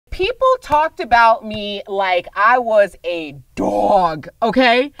people talked about me like I was a dog,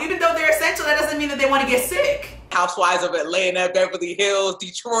 okay? Even though they're essential, that doesn't mean that they want to get sick. Housewives of Atlanta, Beverly Hills,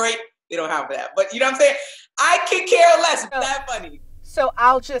 Detroit, they don't have that. But you know what I'm saying? I could care less. That funny. So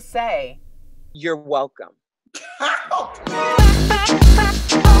I'll just say, you're welcome.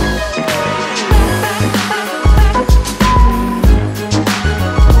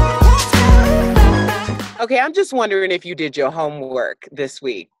 Okay, I'm just wondering if you did your homework this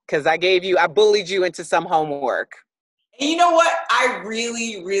week, because I bullied you into some homework. And you know what? I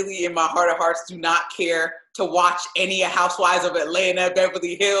really, really, in my heart of hearts, do not care to watch any Housewives of Atlanta,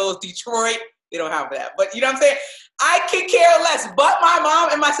 Beverly Hills, Detroit. They don't have that. But you know what I'm saying? I could care less. But my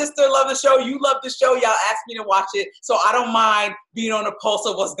mom and my sister love the show. You love the show. Y'all asked me to watch it. So I don't mind being on the pulse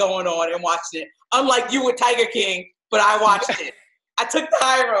of what's going on and watching it. Unlike you with Tiger King, but I watched it. I took the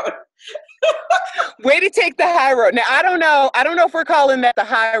high road. Way to take the high road. Now, I don't know if we're calling that the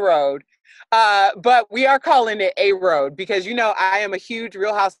high road, but we are calling it a road because, you know, I am a huge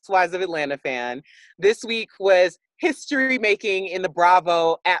Real Housewives of Atlanta fan. This week was history making in the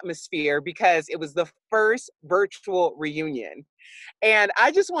Bravo atmosphere because it was the first virtual reunion. And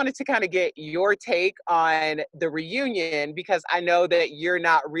I just wanted to kind of get your take on the reunion because I know that you're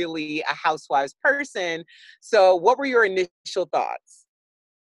not really a Housewives person. So what were your initial thoughts?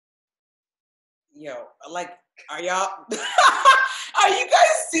 Yo, like, are y'all, are you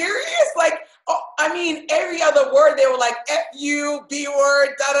guys serious? Like, oh, I mean, every other word, they were like, F you, B word,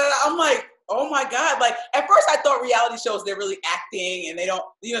 da, da, da. I'm like, oh my God. Like, at first I thought reality shows, they're really acting and they don't,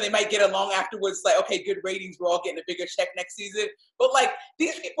 you know, they might get along afterwards. It's like, okay, good ratings. We're all getting a bigger check next season. But like,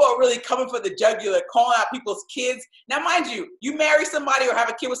 these people are really coming for the jugular, calling out people's kids. Now, mind you, you marry somebody or have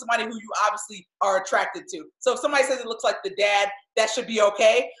a kid with somebody who you obviously are attracted to. So if somebody says it looks like the dad, that should be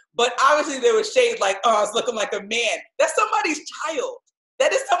okay. But obviously there was shade like, oh, it's looking like a man. That's somebody's child.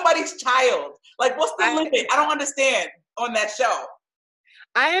 That is somebody's child. Like, what's the limit? I don't understand on that show.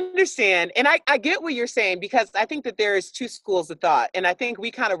 I understand. And I get what you're saying because I think that there is two schools of thought. And I think we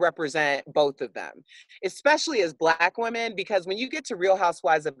kind of represent both of them, especially as Black women, because when you get to Real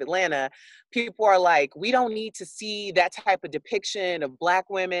Housewives of Atlanta, people are like, we don't need to see that type of depiction of Black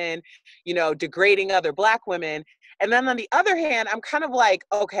women, you know, degrading other Black women. And then on the other hand, I'm kind of like,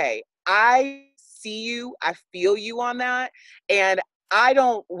 okay, I see you, I feel you on that. And I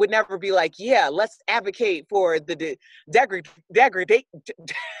would never be like, yeah, let's advocate for the degradation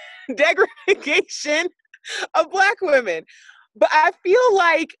of Black women. But I feel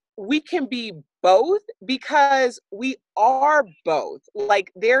like we can be both because we are both. Like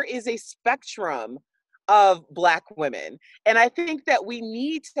there is a spectrum of Black women. And I think that we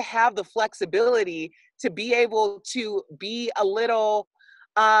need to have the flexibility to be able to be a little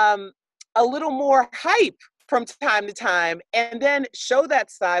more hype from time to time, and then show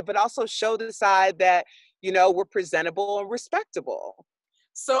that side, but also show the side that, you know, we're presentable and respectable.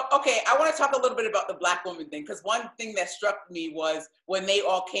 So, okay, I want to talk a little bit about the Black woman thing, because one thing that struck me was when they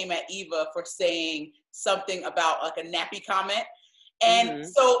all came at Eva for saying something about like a nappy comment. And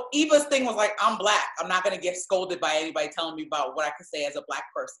so Eva's thing was like, I'm Black. I'm not going to get scolded by anybody telling me about what I could say as a Black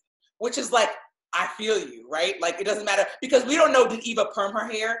person, which is like, I feel you, right? Like, it doesn't matter because we don't know, did Eva perm her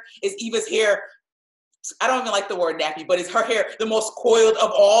hair? Is Eva's hair, I don't even like the word nappy, but is her hair the most coiled of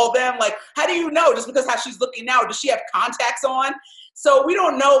all of them? Like, how do you know? Just because how she's looking now, does she have contacts on? So we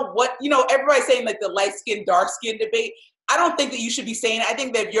don't know what, you know, everybody's saying like the light skin, dark skin debate. I don't think that you should be saying, I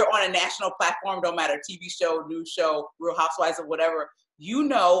think that if you're on a national platform, don't matter, TV show, news show, Real Housewives or whatever, you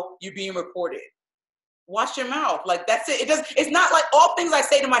know you're being recorded. Watch your mouth. Like, that's it. It's not like all things I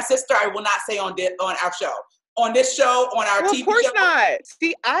say to my sister, I will not say on our show. On this show, on our TV show. Of course not.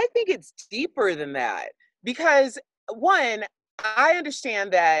 See, I think it's deeper than that because one, I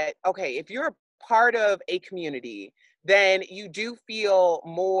understand that, okay, if you're a part of a community, then you do feel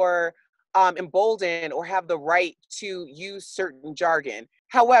more emboldened or have the right to use certain jargon.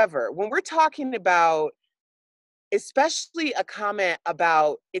 However, when we're talking about, especially a comment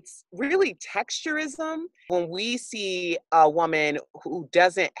about it's really texturism, when we see a woman who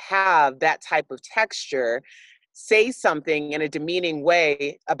doesn't have that type of texture say something in a demeaning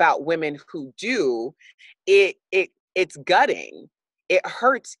way about women who do, it's gutting. It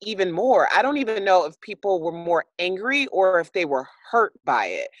hurts even more. I don't even know if people were more angry or if they were hurt by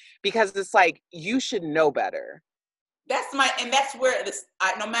it because it's like, you should know better. And that's where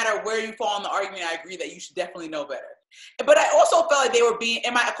no matter where you fall in the argument, I agree that you should definitely know better. But I also felt like they were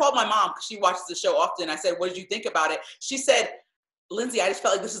I called my mom because she watches the show often. I said, what did you think about it? She said, Lindsey, I just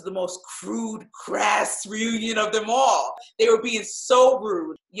felt like this is the most crude, crass reunion of them all. They were being so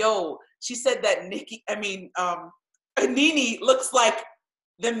rude. Yo, she said that Nene looks like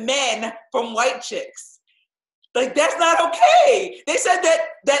the men from white chicks. Like, that's not okay. They said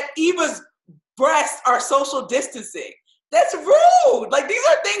that Eva's breasts are social distancing. That's rude. Like, these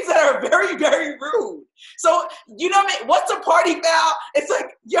are things that are very, very rude. So, you know what I mean? What's a party foul? It's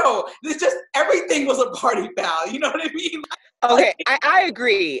like, yo, it's just, everything was a party foul. You know what I mean? Okay, I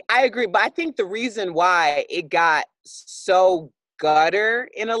agree. But I think the reason why it got so gutter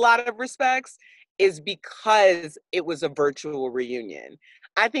in a lot of respects is because it was a virtual reunion.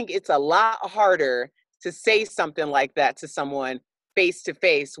 I think it's a lot harder to say something like that to someone face to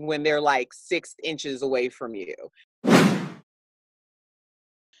face when they're like 6 inches away from you.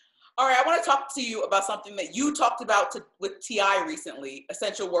 All right, I want to talk to you about something that you talked about with T.I. recently,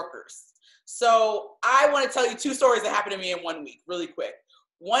 essential workers. So I want to tell you 2 stories that happened to me in 1 week, really quick.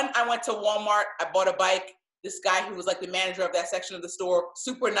 One, I went to Walmart, I bought a bike. This guy who was like the manager of that section of the store,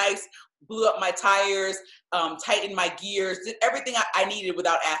 super nice, blew up my tires, tightened my gears, did everything I needed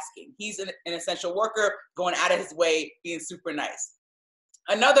without asking. He's an essential worker, going out of his way, being super nice.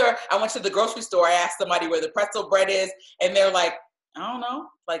 Another, I went to the grocery store, I asked somebody where the pretzel bread is, and they're like, I don't know,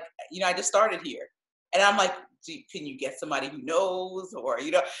 like, I just started here. And I'm like, can you get somebody who knows, or,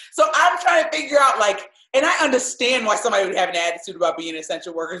 so I'm trying to figure out, like, and I understand why somebody would have an attitude about being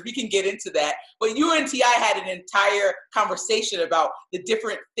essential workers. We can get into that. But you and T.I. had an entire conversation about the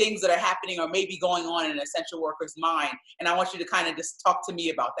different things that are happening or maybe going on in an essential worker's mind. And I want you to kind of just talk to me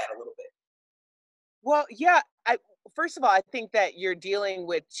about that a little bit. Well, yeah, first of all, I think that you're dealing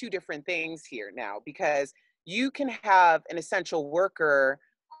with 2 different things here now, because you can have an essential worker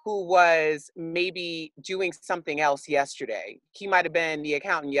who was maybe doing something else yesterday. He might have been the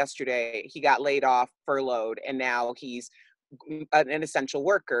accountant yesterday. He got laid off, furloughed, and now he's an essential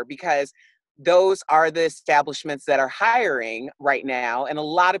worker, because those are the establishments that are hiring right now. And a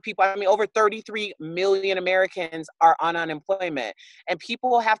lot of people, over 33 million Americans are on unemployment, and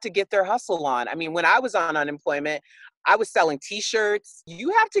people have to get their hustle on. When I was on unemployment, I was selling t-shirts.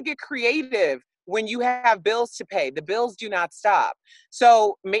 You have to get creative when you have bills to pay. The bills do not stop.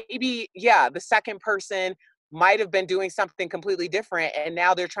 So maybe, the second person might have been doing something completely different, and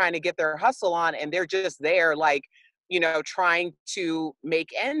now they're trying to get their hustle on, and they're just there, like, trying to make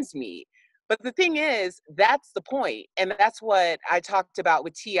ends meet. But the thing is, that's the point. And that's what I talked about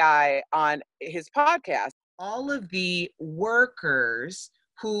with T.I. on his podcast. All of the workers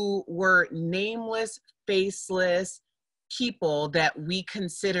who were nameless, faceless people that we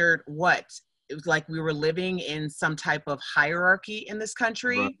considered it was like we were living in some type of hierarchy in this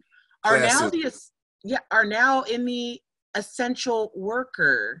country, right, are now in the essential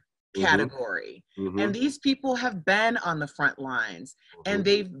worker category. Mm-hmm. And these people have been on the front lines, and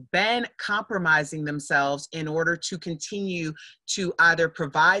they've been compromising themselves in order to continue to either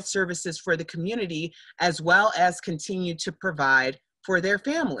provide services for the community as well as continue to provide for their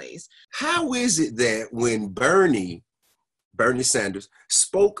families. How is it that when Bernie Sanders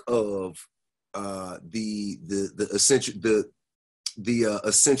spoke of the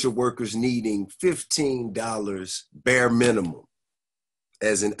essential workers needing $15 bare minimum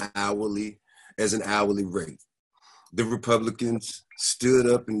as an hourly rate, the Republicans stood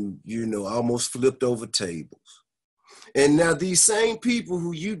up and almost flipped over tables? And now these same people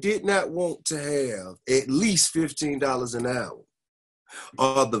who you did not want to have at least $15 an hour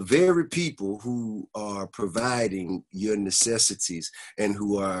are the very people who are providing your necessities, and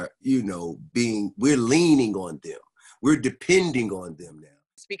who are, we're leaning on them. We're depending on them now.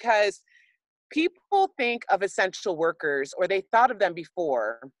 It's because people think of essential workers, or they thought of them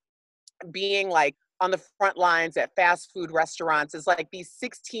before, being like on the front lines at fast food restaurants, is like these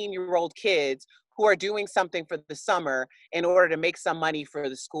 16-year-old kids who are doing something for the summer in order to make some money for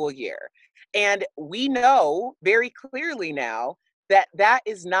the school year. And we know very clearly now that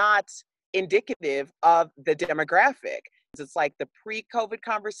is not indicative of the demographic. It's like the pre-COVID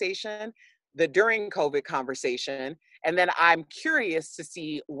conversation, the during COVID conversation, and then I'm curious to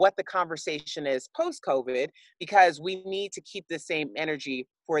see what the conversation is post-COVID, because we need to keep the same energy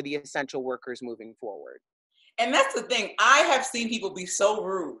for the essential workers moving forward. And that's the thing. I have seen people be so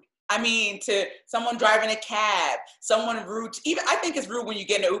rude. To someone driving a cab, someone rude. Even I think it's rude when you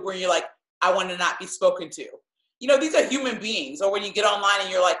get in an Uber and you're like, I want to not be spoken to. These are human beings. Or when you get online and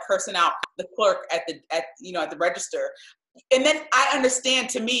you're like cursing out the clerk at the register. And then I understand,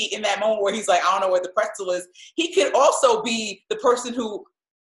 to me, in that moment where he's like, I don't know where the pretzel is, he could also be the person who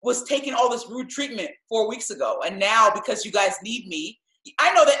was taking all this rude treatment 4 weeks ago. And now, because you guys need me,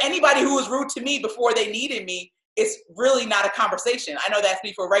 I know that anybody who was rude to me before they needed me, it's really not a conversation. I know that's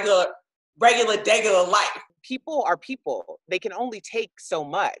me for regular life. People are people. They can only take so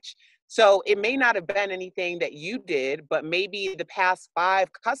much. So it may not have been anything that you did, but maybe the past 5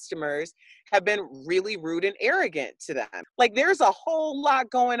 customers have been really rude and arrogant to them. Like, there's a whole lot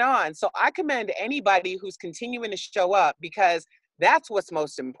going on. So I commend anybody who's continuing to show up, because that's what's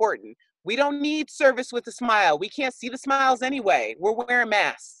most important. We don't need service with a smile. We can't see the smiles anyway. We're wearing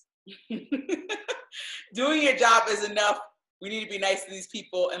masks. Doing your job is enough. We need to be nice to these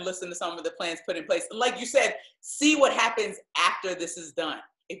people and listen to some of the plans put in place. And like you said, see what happens after this is done.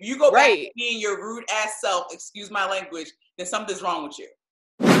 If you go back to being your rude ass self, excuse my language, then something's wrong with you.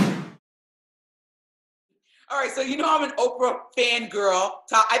 All right, so you know I'm an Oprah fan girl.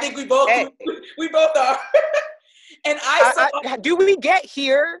 I think we both are. And do we get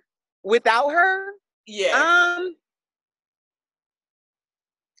here without her? Yeah.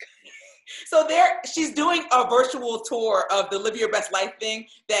 So she's doing a virtual tour of the Live Your Best Life thing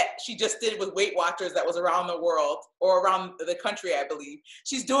that she just did with Weight Watchers that was around the world, or around the country, I believe.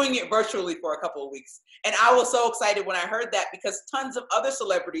 She's doing it virtually for a couple of weeks. And I was so excited when I heard that, because tons of other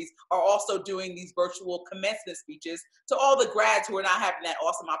celebrities are also doing these virtual commencement speeches to all the grads who are not having that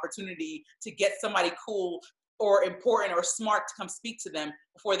awesome opportunity to get somebody cool or important or smart to come speak to them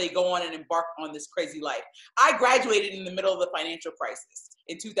before they go on and embark on this crazy life. I graduated in the middle of the financial crisis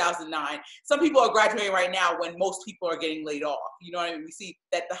in 2009. Some people are graduating right now when most people are getting laid off. You know what I mean? We see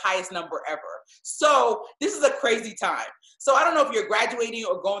that the highest number ever. So this is a crazy time. So I don't know if you're graduating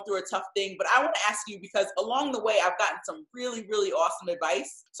or going through a tough thing, but I want to ask you, because along the way, I've gotten some really, really awesome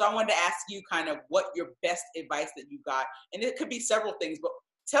advice. So I wanted to ask you kind of what your best advice that you got. And it could be several things, but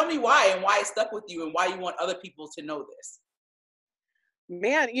tell me why, and why it stuck with you, and why you want other people to know this.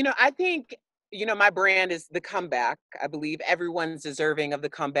 Man, I think, my brand is the comeback. I believe everyone's deserving of the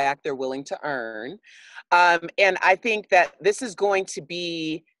comeback they're willing to earn. And I think that this is going to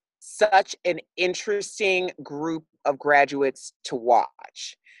be such an interesting group of graduates to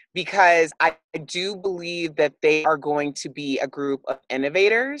watch, because I do believe that they are going to be a group of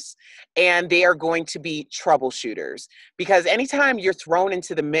innovators, and they are going to be troubleshooters. Because anytime you're thrown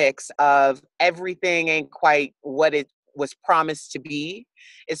into the mix of everything ain't quite what it was promised to be,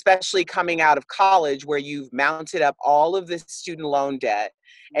 especially coming out of college where you've mounted up all of this student loan debt,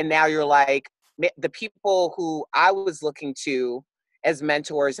 and now you're like, the people who I was looking to as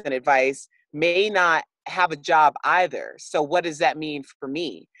mentors and advice may not have a job either. So what does that mean for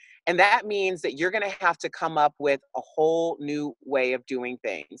me? And that means that you're going to have to come up with a whole new way of doing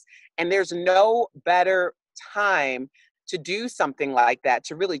things. And there's no better time to do something like that,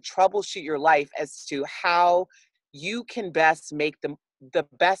 to really troubleshoot your life as to how you can best make the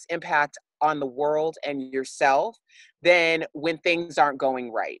best impact on the world and yourself than when things aren't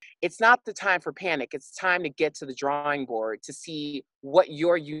going right. It's not the time for panic. It's time to get to the drawing board to see what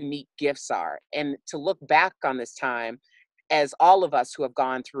your unique gifts are, and to look back on this time, as all of us who have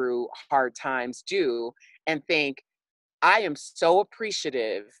gone through hard times do, and think, I am so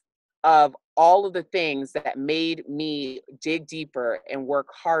appreciative of all of the things that made me dig deeper and work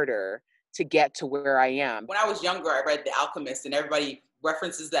harder to get to where I am. When I was younger, I read The Alchemist, and everybody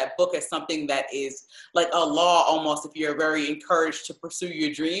references that book as something that is like a law almost, if you're very encouraged to pursue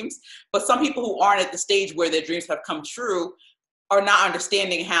your dreams. But some people who aren't at the stage where their dreams have come true are not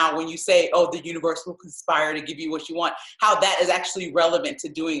understanding how, when you say, oh, the universe will conspire to give you what you want, how that is actually relevant to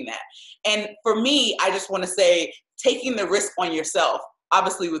doing that. And for me, I just want to say, taking the risk on yourself,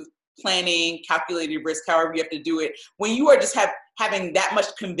 obviously with planning, calculated risk, however you have to do it, when you are just having that much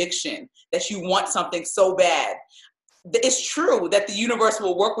conviction that you want something so bad, it's true that the universe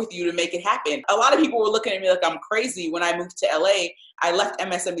will work with you to make it happen. A lot of people were looking at me like I'm crazy when I moved to LA. I left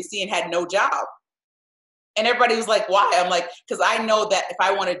MSNBC and had no job. And everybody was like, why? I'm like, because I know that if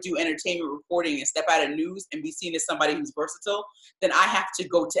I want to do entertainment reporting and step out of news and be seen as somebody who's versatile, then I have to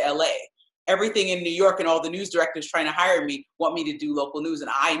go to LA. Everything in New York and all the news directors trying to hire me want me to do local news.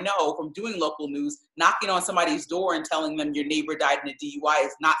 And I know from doing local news, knocking on somebody's door and telling them your neighbor died in a DUI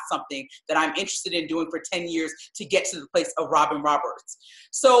is not something that I'm interested in doing for 10 years to get to the place of Robin Roberts.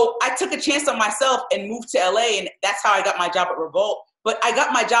 So I took a chance on myself and moved to LA, and that's how I got my job at Revolt. But I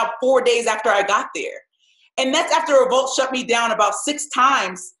got my job 4 days after I got there. And that's after Revolt shut me down about 6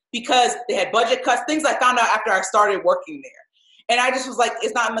 times because they had budget cuts, things I found out after I started working there. And I just was like,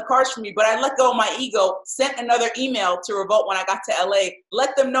 it's not in the cards for me. But I let go of my ego, sent another email to Revolt when I got to LA,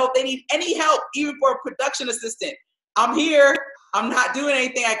 let them know if they need any help, even for a production assistant. I'm here. I'm not doing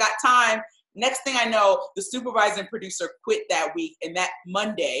anything. I got time. Next thing I know, the supervising producer quit that week. And that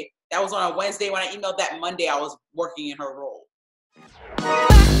Monday, that was on a Wednesday when I emailed, that Monday I was working in her role.